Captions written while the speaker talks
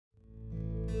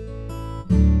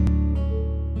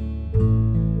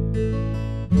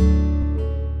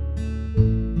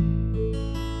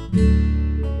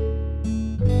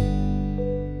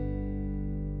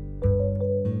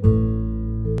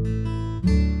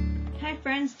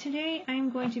Today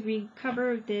I'm going to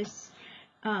cover this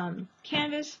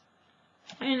canvas,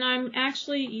 and I'm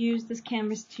actually use this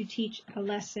canvas to teach a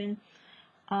lesson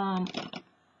for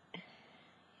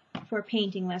a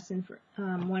painting lesson for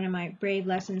one of my Brave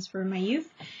lessons for my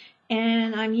youth.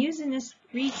 And I'm using this,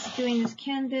 doing this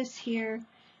canvas here,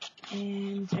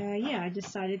 and yeah, I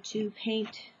decided to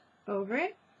paint over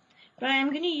it. But I'm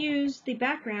going to use the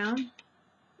background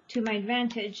to my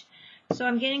advantage. So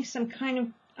I'm getting some kind of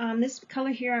this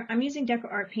color here. I'm using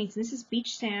DecoArts paints. This is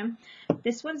beach sand.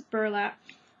 This one's burlap,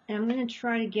 and I'm going to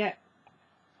try to get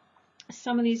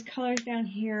some of these colors down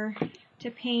here to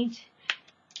paint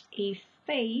a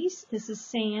face. This is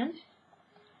sand.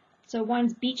 So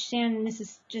one's beach sand and this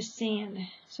is just sand.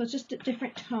 So it's just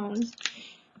different tones.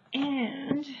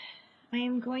 And I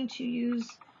am going to use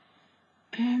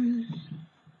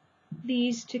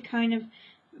these to kind of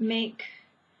make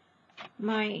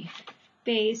my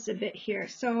face a bit here.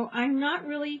 So I'm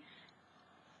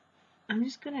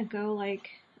just going to go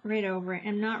like right over it.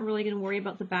 I'm not really going to worry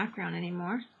about the background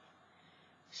anymore.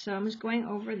 So I'm just going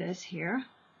over this here.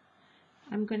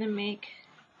 I'm going to make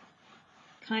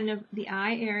kind of the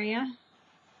eye area,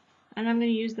 and I'm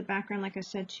going to use the background, like I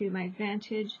said, to my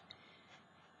advantage.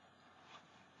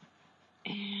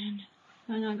 And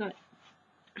then I got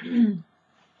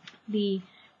the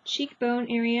cheekbone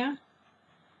area,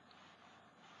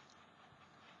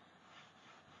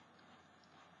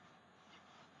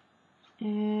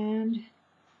 and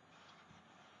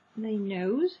the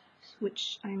nose,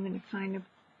 which I'm going to kind of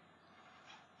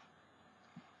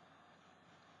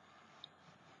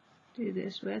do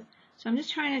this with. So I'm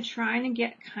just trying to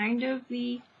get kind of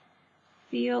the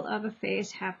feel of a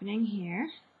face happening here.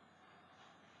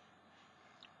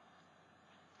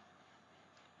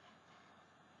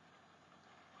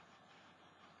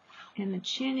 And the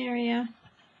chin area.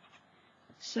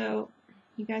 So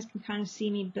you guys can kind of see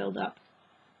me build up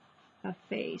a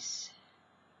face.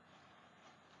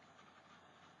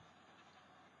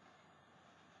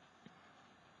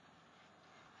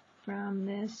 From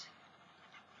this.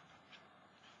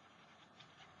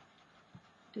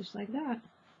 Just like that.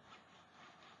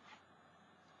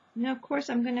 Now, of course,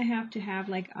 I'm going to have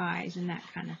like eyes and that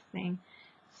kind of thing.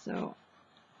 So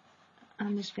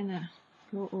I'm just going to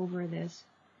go over this.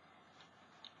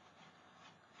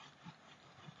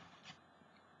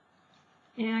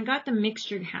 And I got the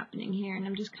mixture happening here, and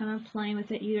I'm just kind of playing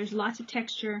with it. There's lots of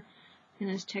texture in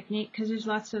this technique because there's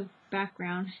lots of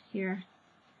background here.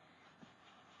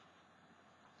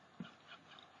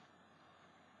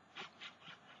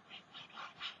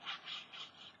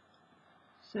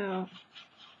 So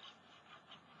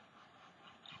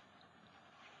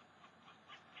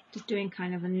just doing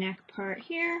kind of a neck part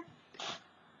here.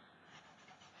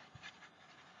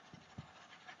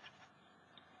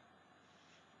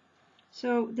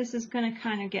 So this is going to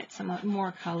kind of get some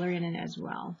more color in it as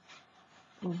well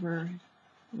over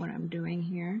what I'm doing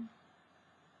here.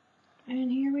 And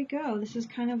here we go. This is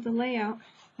kind of the layout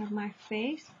of my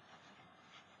face.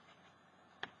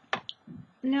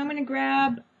 Now I'm going to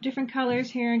grab different colors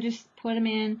here and just put them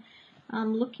in.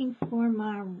 I'm looking for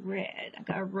my red. I've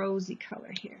got a rosy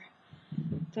color here.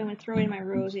 So I'm going to throw in my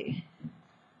rosy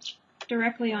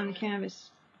directly on the canvas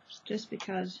just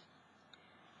because.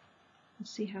 Let's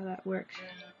see how that works.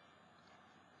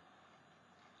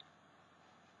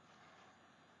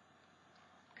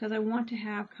 Because I want to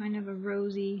have kind of a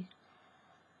rosy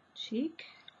cheek.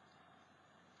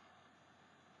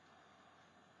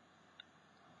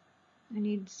 I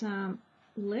need some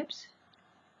lips.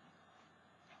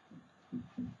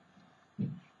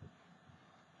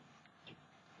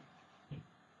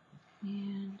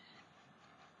 And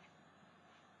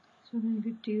so I'm going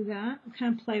to do that,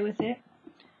 kind of play with it.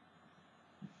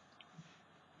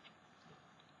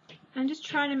 I'm just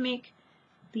trying to make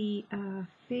the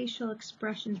facial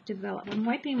expressions develop. I'm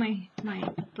wiping my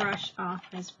brush off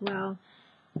as well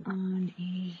on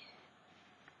a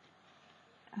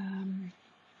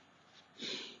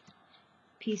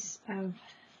piece of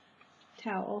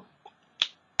towel,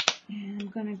 and I'm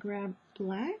going to grab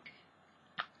black,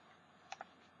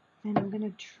 and I'm going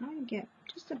to try to get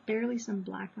just barely some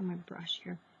black on my brush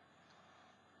here.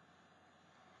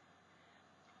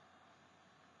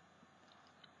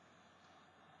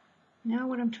 Now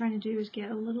what I'm trying to do is get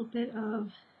a little bit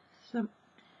of some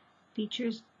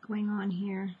features going on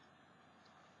here.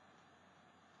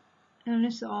 And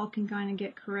this all can kind of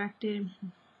get corrected.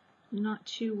 I'm not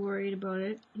too worried about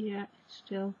it yet.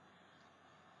 Still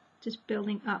just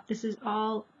building up. This is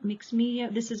all mixed media.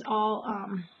 This is all,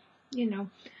 you know,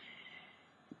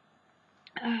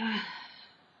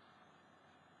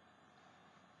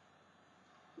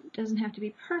 it doesn't have to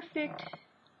be perfect.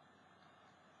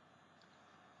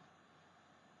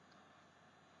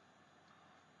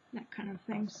 kind of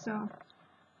thing. So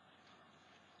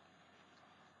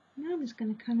now I'm just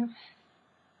going to kind of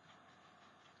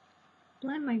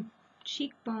blend my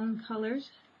cheekbone colors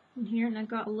in here, and I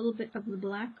got a little bit of the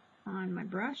black on my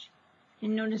brush.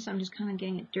 And notice I'm just kind of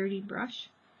getting a dirty brush.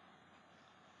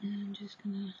 And I'm just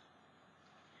going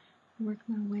to work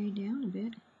my way down a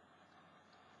bit.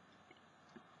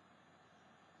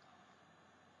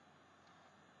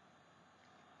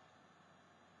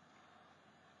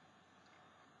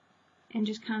 And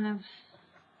just kind of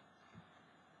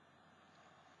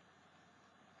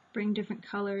bring different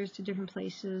colors to different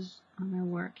places on my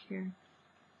work here.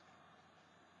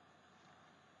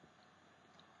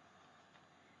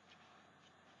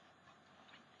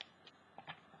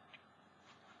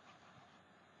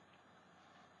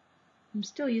 I'm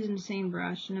still using the same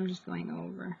brush, and I'm just going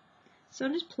over. So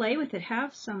just play with it.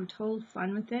 Have some total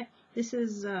fun with it. This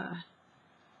is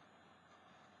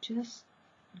just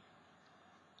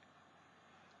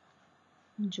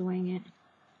enjoying it,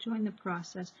 enjoying the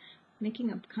process.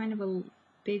 Making a kind of a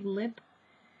big lip,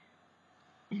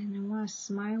 and I want a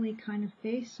smiley kind of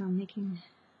face, so I'm making,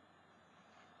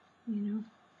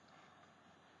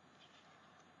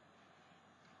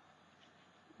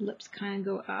 lips kind of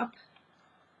go up.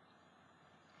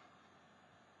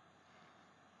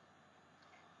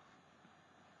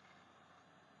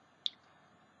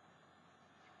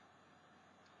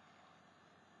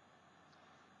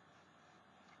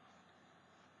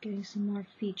 Getting some more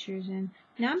features in.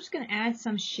 Now I'm just going to add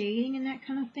some shading and that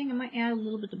kind of thing. I might add a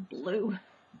little bit of blue.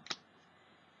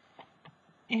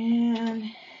 And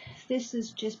this is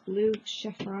just blue,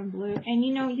 chiffon blue. And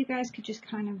you guys could just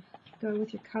kind of go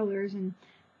with your colors and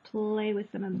play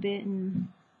with them a bit and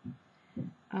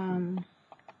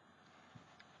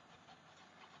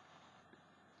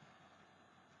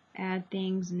add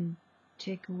things and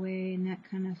take away and that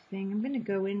kind of thing. I'm going to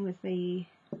go in with a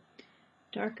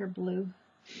darker blue.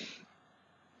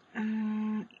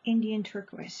 Indian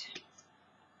turquoise.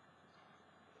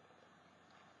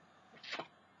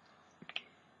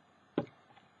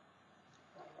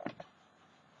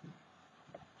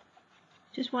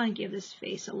 Just want to give this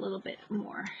face a little bit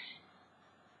more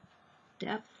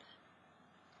depth.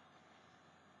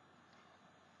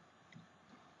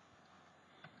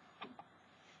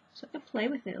 So I can play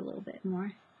with it a little bit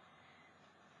more.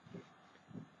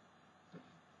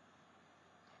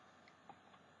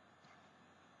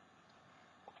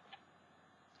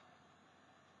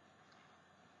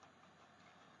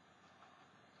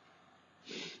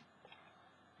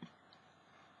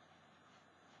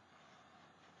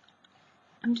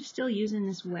 I'm just still using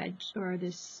this wedge or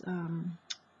this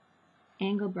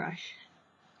angle brush.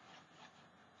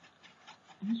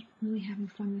 I'm just really having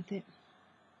fun with it.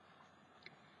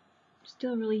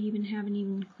 Still really haven't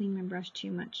even cleaned my brush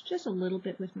too much. Just a little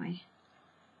bit with my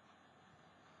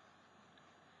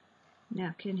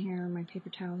napkin here or my paper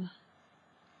towel.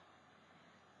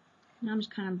 Now I'm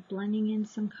just kind of blending in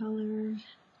some colors.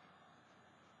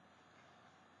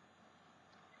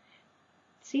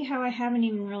 See how I haven't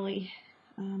even really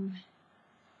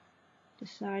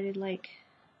decided, like,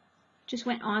 just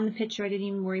went on the picture. I didn't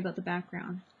even worry about the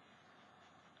background.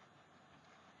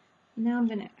 Now I'm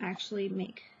going to actually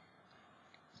make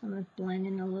some of this blend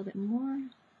in a little bit more.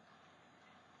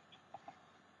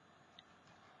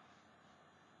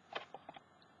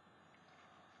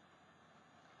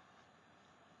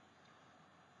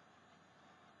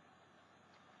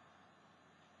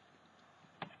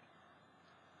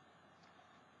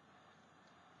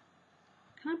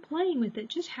 Kind of playing with it,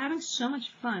 just having so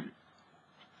much fun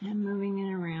and moving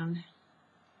it around.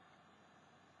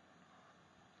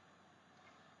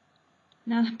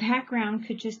 Now the background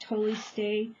could just totally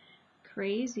stay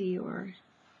crazy or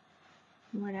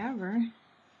whatever.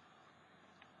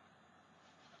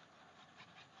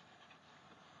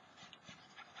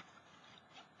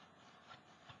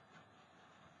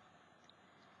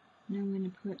 Now I'm going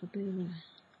to put a bit of a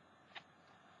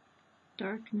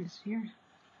darkness here.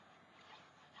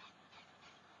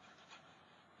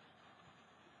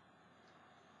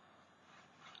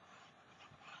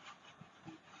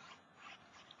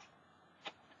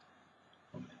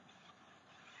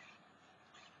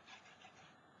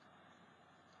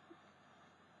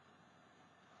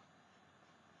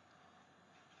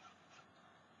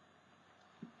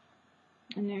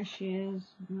 And there she is.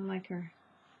 I like her.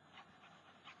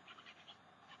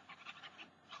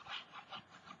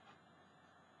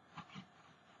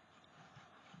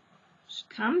 She's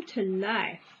come to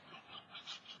life.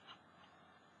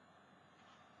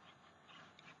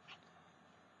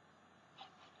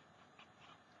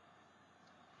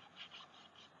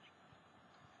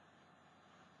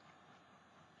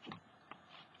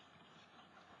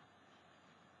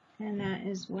 And that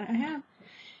is what I have.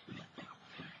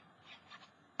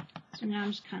 So now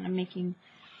I'm just kind of making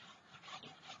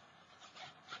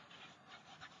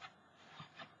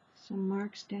some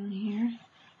marks down here.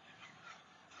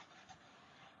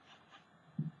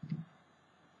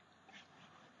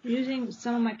 Using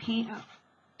some of my paint up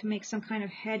to make some kind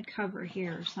of head cover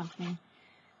here or something.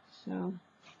 So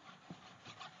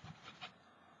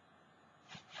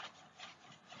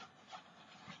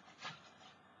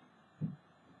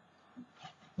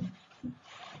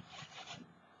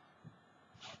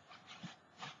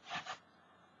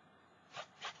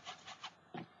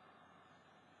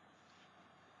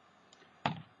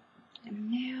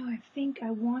and now I think I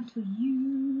want to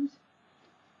use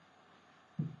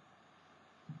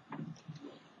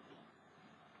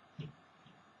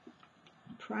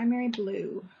primary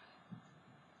blue.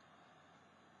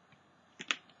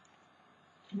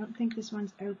 I don't think this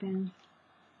one's open.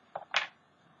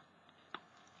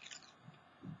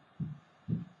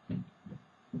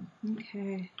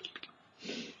 Okay.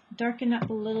 Darken up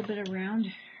a little bit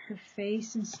around her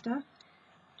face and stuff,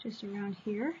 just around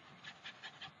here.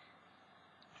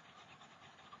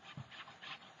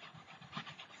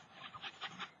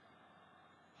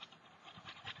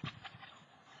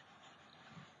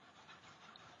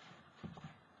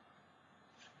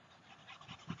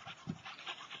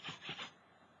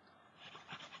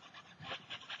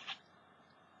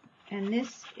 And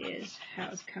this is how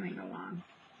it's coming along.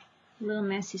 A little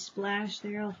messy splash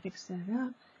there, I'll fix that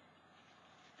up.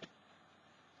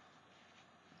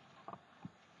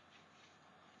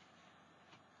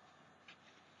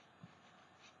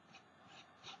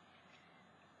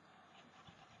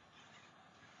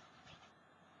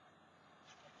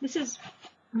 This is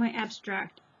my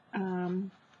abstract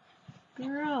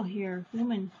girl here,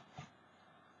 woman.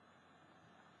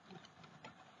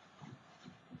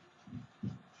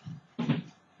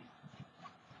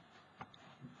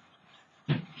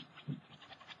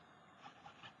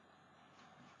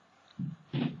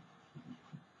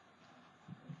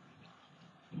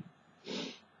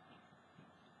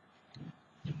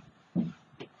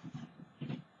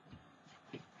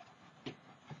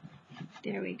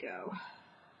 There we go.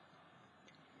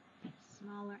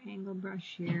 Smaller angle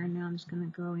brush here. Now I'm just going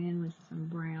to go in with some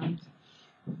browns.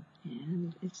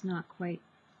 And it's not quite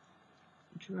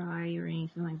dry or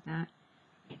anything like that.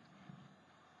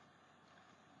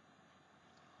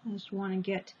 I just want to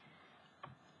get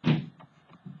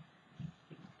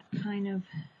kind of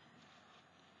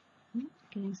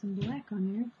getting some black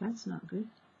on there. That's not good.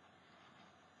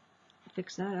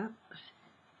 Fix that up.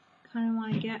 Kind of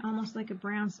want to get almost like a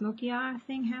brown smoky eye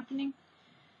thing happening.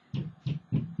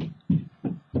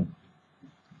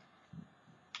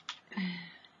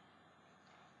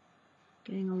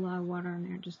 Getting a lot of water on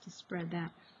there just to spread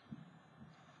that.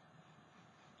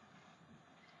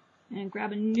 And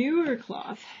grab a newer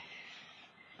cloth.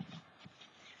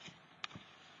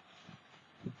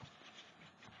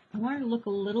 I want it to look a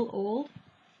little old,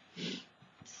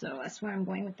 so that's why I'm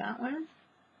going with that one.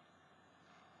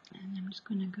 And I'm just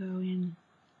going to go in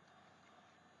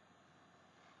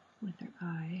with her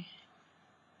eye.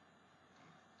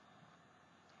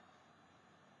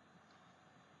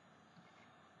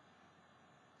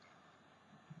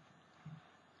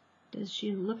 Does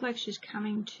she look like she's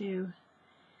coming to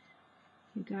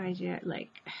you guys yet? Like,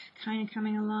 kind of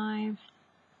coming alive?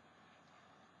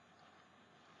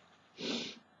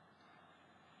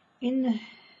 I'm going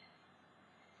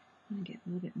to get a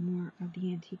little bit more of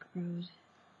the antique rose.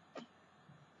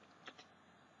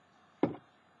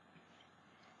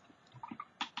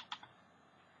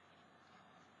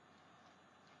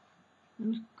 I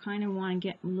just kind of want to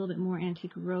get a little bit more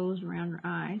antique rose around her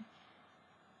eye.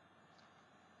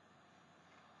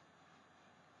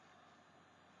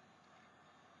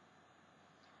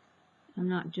 I'm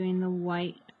not doing the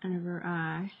white under her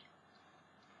eye.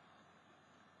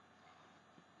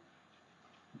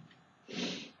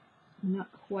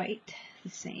 Not quite the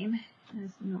same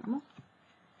as normal.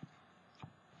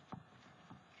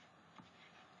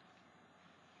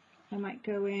 I might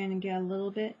go in and get a little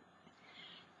bit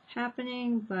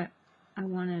happening, but I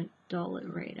want to dull it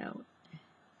right out.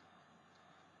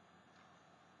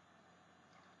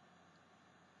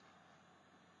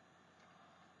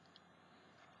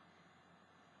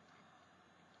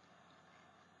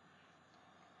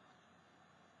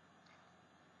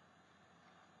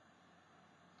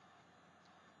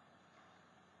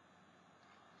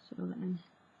 So then,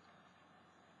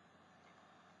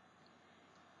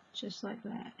 just like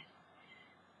that.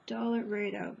 Dull it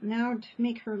right out. Now to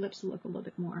make her lips look a little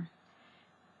bit more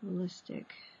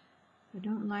realistic. I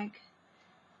don't like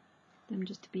them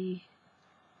just to be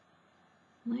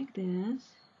like this.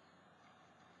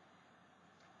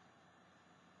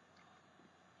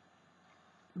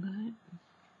 But I'm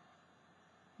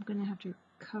gonna have to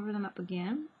cover them up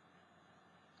again.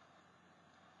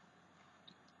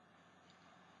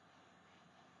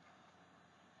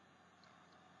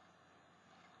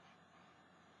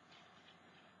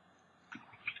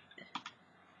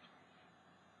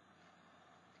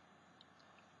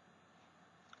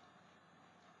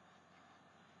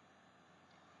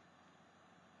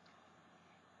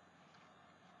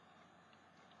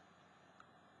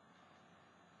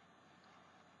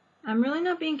 I'm really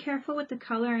not being careful with the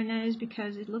color, and that is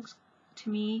because it looks, to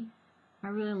me, I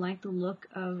really like the look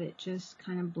of it just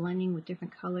kind of blending with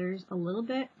different colors a little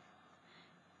bit,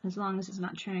 as long as it's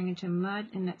not turning into mud,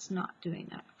 and that's not doing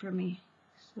that for me.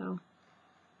 So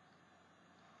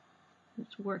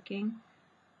it's working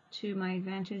to my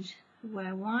advantage, what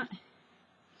I want.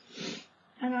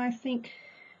 And I think,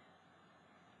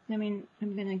 I mean,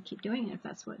 I'm going to keep doing it if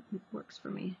that's what works for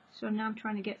me. So now I'm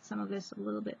trying to get some of this a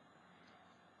little bit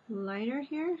lighter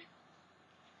here.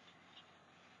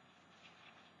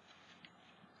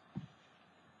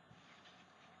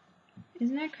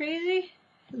 Isn't that crazy?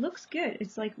 It looks good.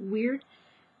 It's like weird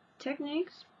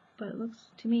techniques, but it looks,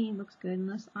 to me, it looks good,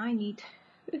 unless I need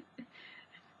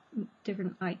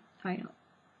different eye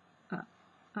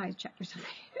check or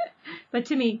something. But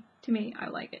to me, I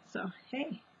like it, so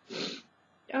hey.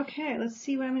 Okay, let's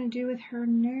see what I'm going to do with her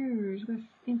nose. Let's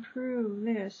improve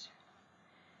this.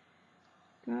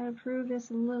 Gotta improve this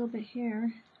a little bit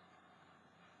here.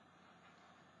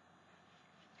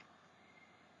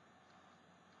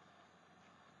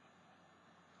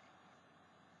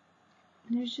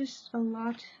 And there's just a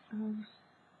lot of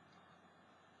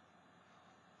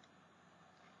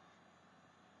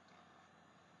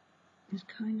there's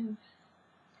kind of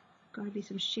got to be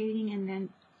some shading and then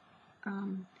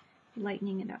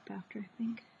lightening it up after, I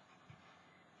think,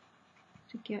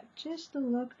 to get just the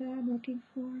look that I'm looking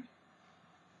for.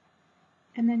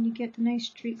 And then you get the nice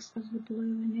streaks of the blue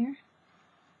in there.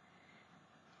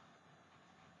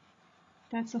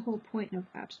 That's the whole point of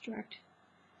abstract.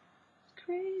 It's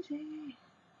crazy.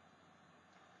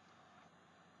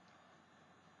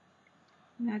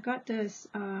 And I got this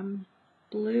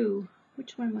blue,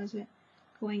 which one was it?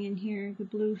 Going in here, the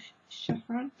blue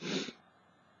chiffon.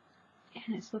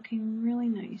 And it's looking really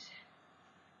nice.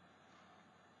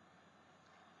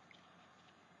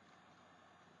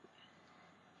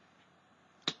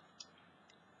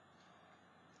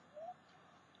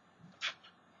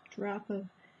 Drop of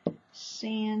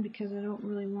sand because I don't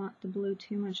really want the blue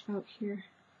too much out here.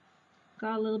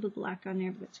 Got a little bit black on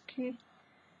there, but it's okay.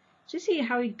 Just see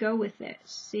how we go with it.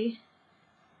 See?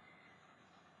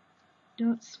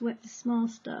 Don't sweat the small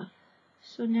stuff.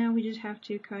 So now we just have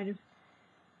to kind of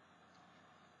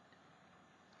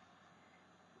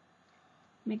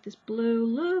make this blue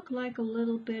look like a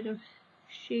little bit of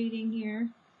shading here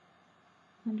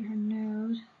under her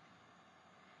nose.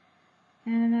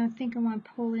 And I think I want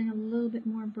to pull in a little bit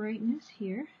more brightness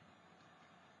here.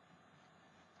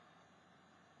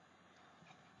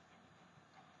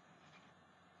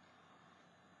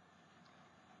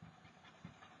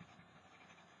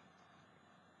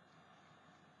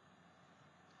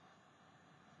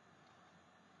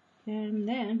 And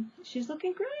then she's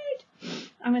looking great.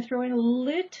 I'm going to throw in a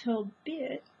little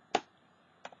bit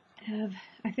of,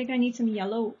 I think I need some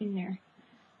yellow in there.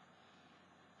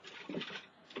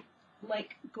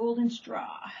 Like golden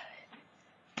straw.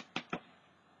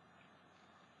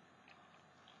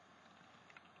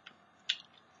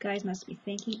 Guys must be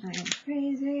thinking I am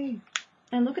crazy.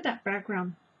 And look at that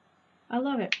background. I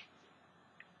love it.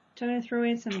 So I'm going to throw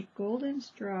in some golden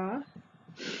straw.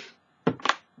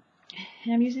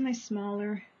 And I'm using my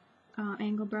smaller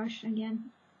angle brush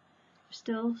again,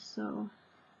 still, so.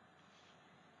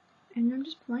 And I'm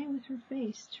just playing with her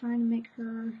face, trying to make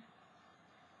her,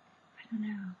 I don't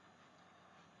know,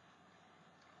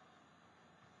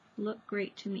 look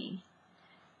great to me.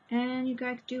 And you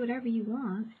guys do whatever you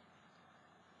want.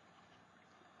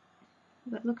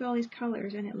 But look at all these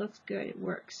colors, and it looks good. It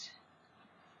works.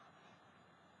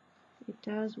 It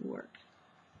does work.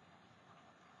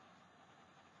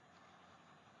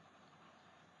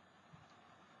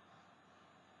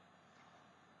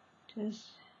 Just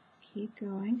keep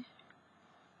going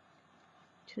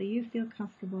till you feel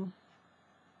comfortable.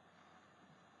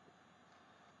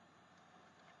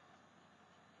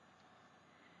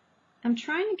 I'm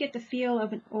trying to get the feel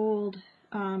of an old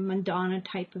Madonna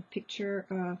type of picture,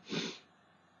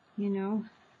 you know,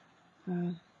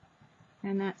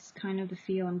 and that's kind of the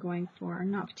feel I'm going for.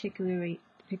 Not particularly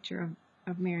the picture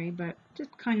of Mary, but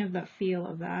just kind of the feel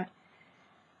of that.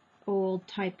 old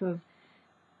type of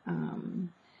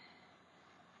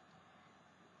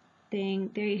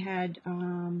thing. They had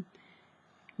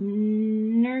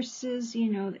nurses,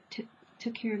 you know, that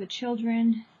took care of the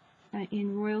children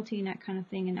in royalty and that kind of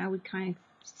thing, and I would kind of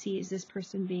see as this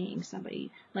person being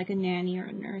somebody like a nanny or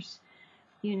a nurse,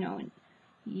 you know, and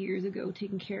years ago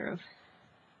taking care of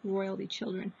royalty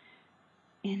children,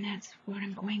 and that's what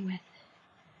I'm going with.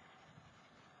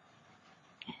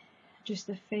 Just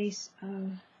the face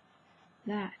of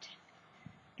that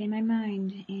in my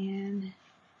mind, and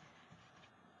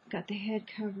got the head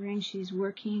covering. She's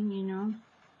working, you know,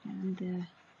 and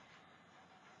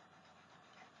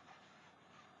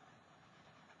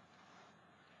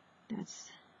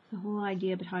that's the whole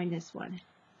idea behind this one.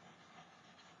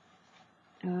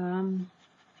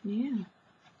 Yeah.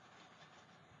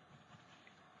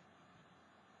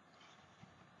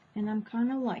 And I'm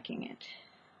kind of liking it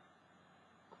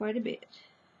quite a bit.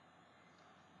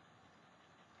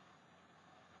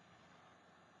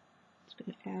 Just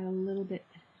going to add a little bit,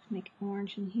 make it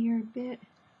orange in here a bit.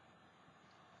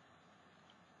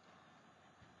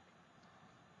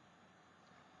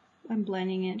 I'm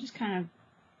blending it, just kind of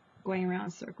going around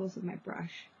in circles with my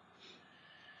brush.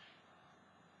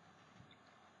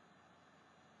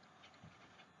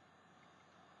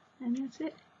 And that's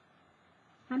it.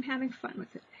 I'm having fun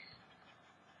with it.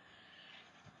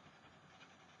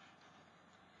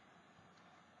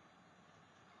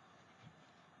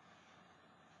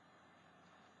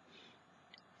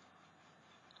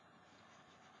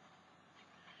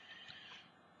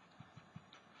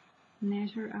 And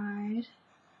there's her eyes.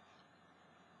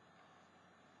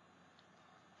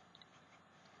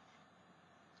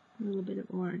 A little bit of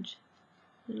orange,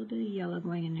 a little bit of yellow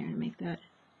going in there to make that.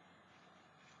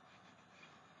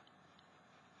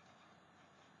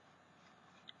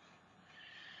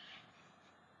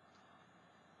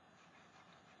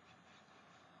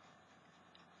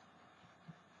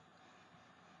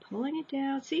 Pulling it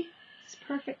down, see? It's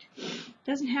perfect.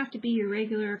 Doesn't have to be your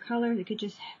regular color, it could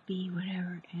just be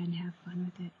whatever and have fun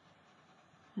with it.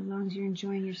 As long as you're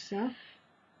enjoying yourself.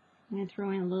 I'm going to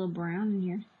throw in a little brown in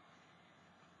here.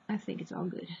 I think it's all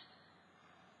good.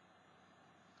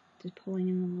 Just pulling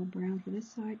in a little brown for this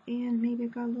side, and maybe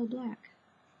I've got a little black.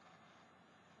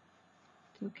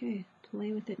 It's okay.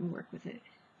 Play with it and work with it.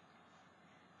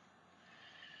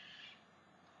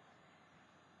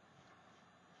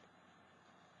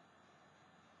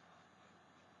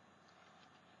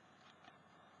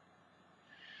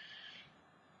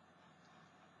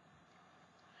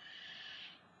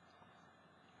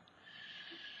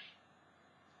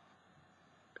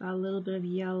 Got a little bit of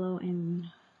yellow and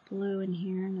blue in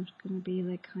here, and it's going to be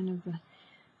like kind of the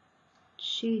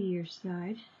shadier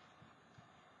side.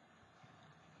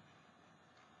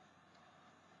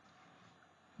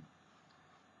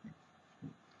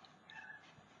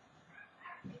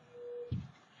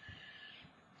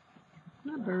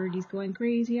 My birdie's going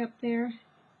crazy up there.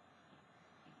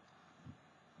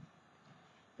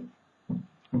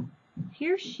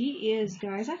 Here she is,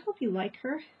 guys. I hope you like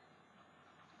her.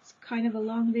 It's kind of a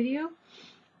long video.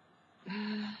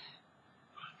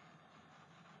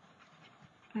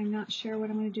 I'm not sure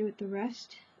what I'm going to do with the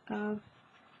rest of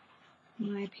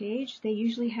my page. They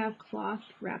usually have cloth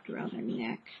wrapped around their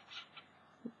neck.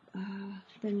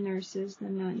 The nurses, the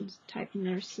nuns type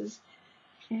nurses.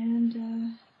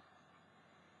 And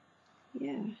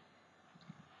yeah,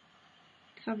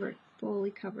 covered, fully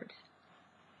covered.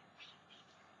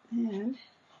 And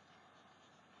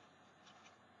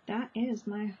that is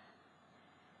my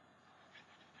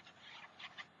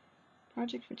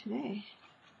project for today.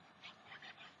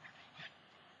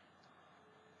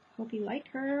 Hope you like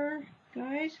her,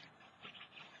 guys.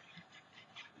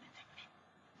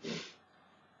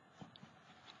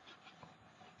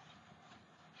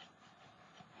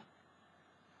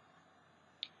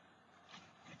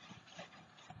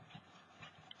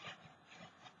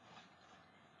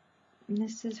 And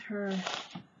this is her.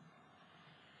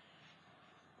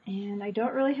 And I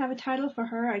don't really have a title for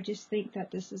her. I just think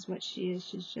that this is what she is.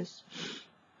 She's just,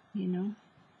 you know,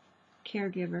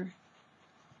 caregiver.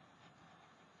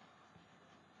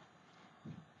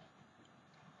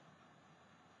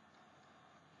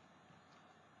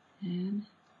 And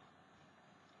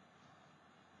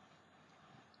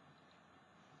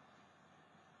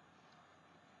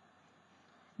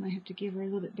might have to give her a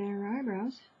little bit better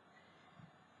eyebrows.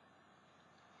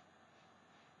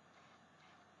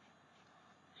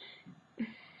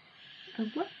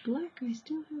 Of what black I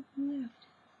still have left?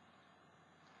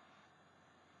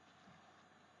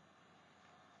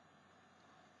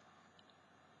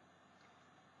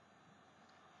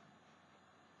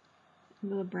 A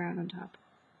little brown on top.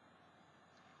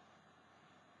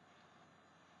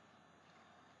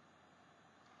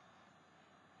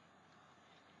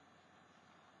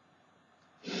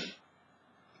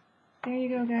 there you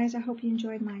go, guys. I hope you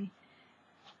enjoyed my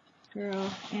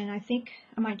girl, and I think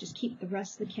I might just keep the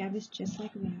rest of the canvas just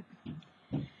like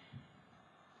that.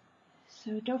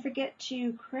 So don't forget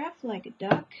to craft like a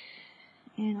duck,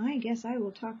 and I guess I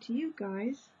will talk to you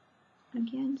guys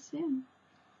again soon.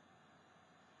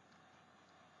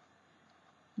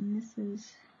 And this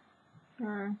is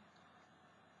her.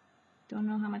 Don't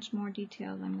know how much more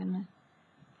details I'm gonna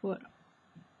put.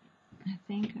 I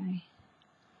think I'm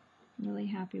really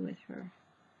happy with her.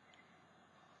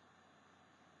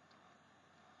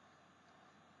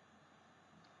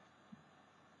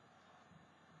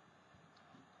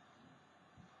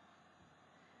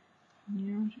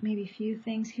 You know, maybe a few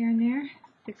things here and there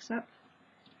fix up,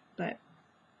 but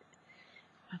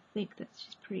I think that's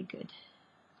just pretty good.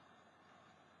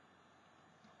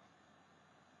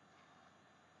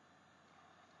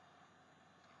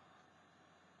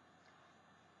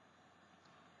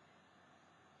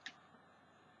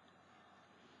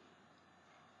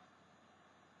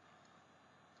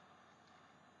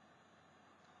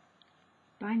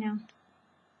 Bye now.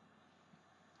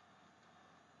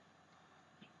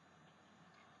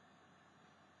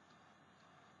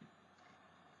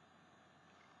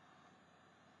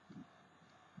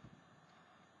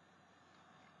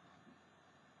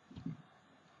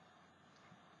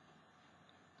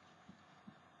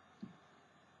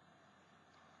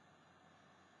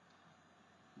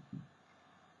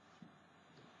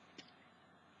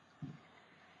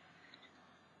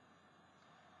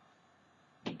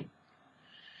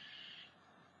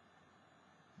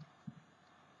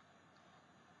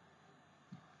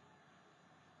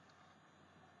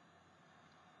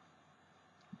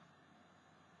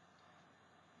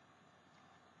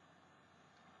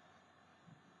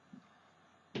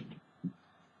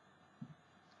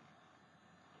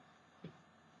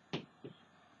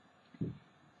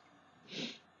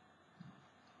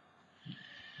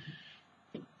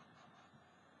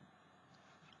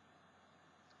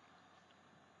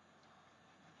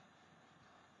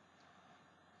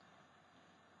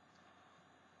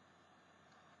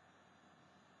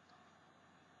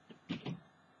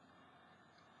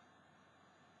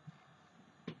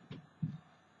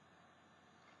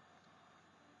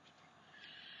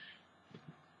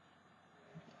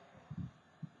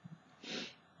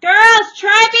 Girls,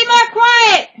 try and be more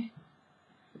quiet!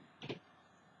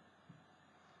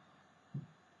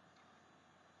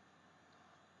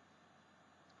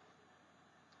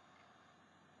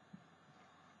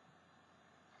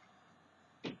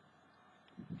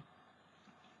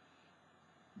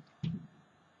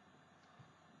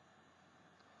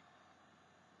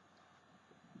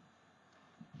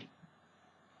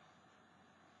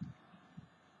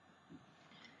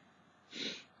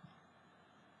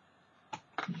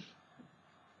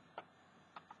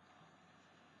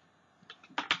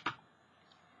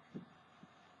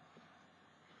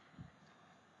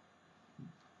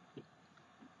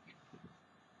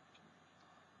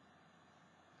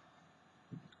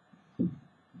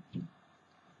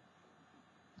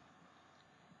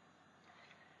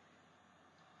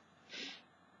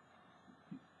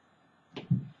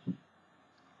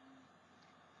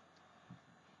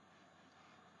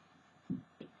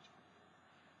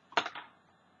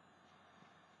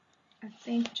 I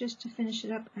think just to finish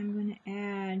it up, I'm going to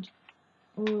add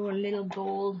a little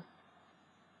gold.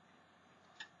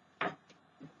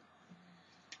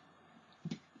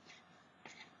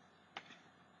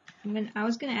 I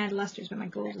was going to add lusters, but my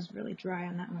gold is really dry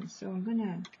on that one, so I'm going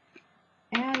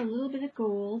to add a little bit of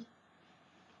gold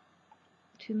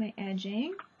to my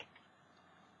edging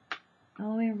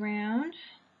all the way around,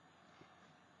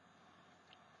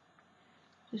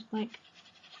 just like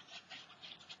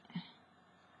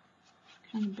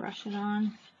kind of brush it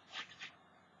on,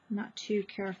 not too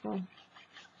careful.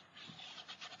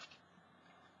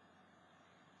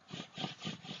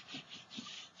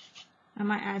 I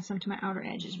might add some to my outer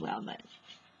edge as well, but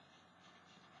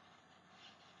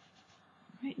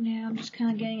right now I'm just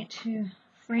kind of getting it to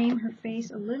frame her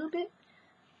face a little bit.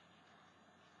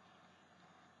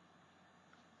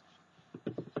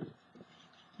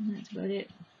 And that's about it.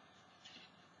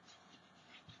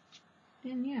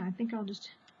 Then yeah, I think I'll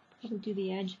just probably do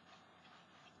the edge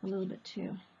a little bit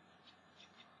too.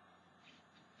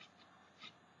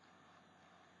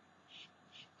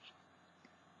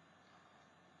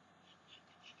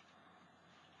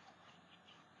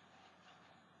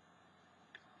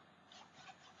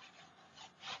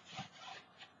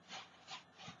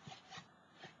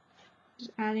 Just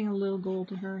adding a little gold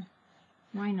to her.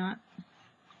 Why not?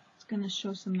 It's going to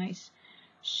show some nice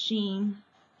sheen.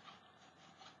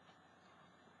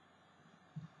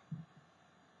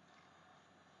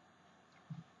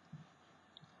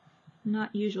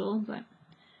 not usual, but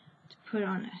to put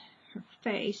on her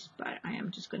face, but I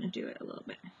am just going to do it a little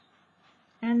bit.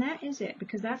 And that is it,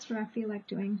 because that's what I feel like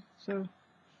doing. So,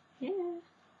 yeah.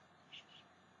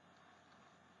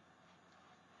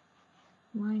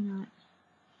 Why not?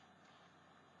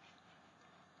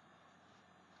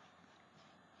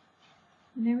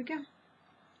 And there we go.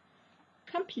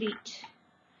 Complete.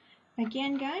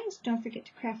 Again, guys, don't forget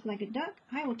to craft like a duck.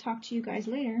 I will talk to you guys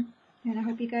later. And I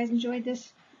hope you guys enjoyed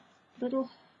this little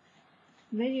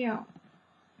video.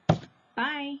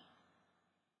 Bye.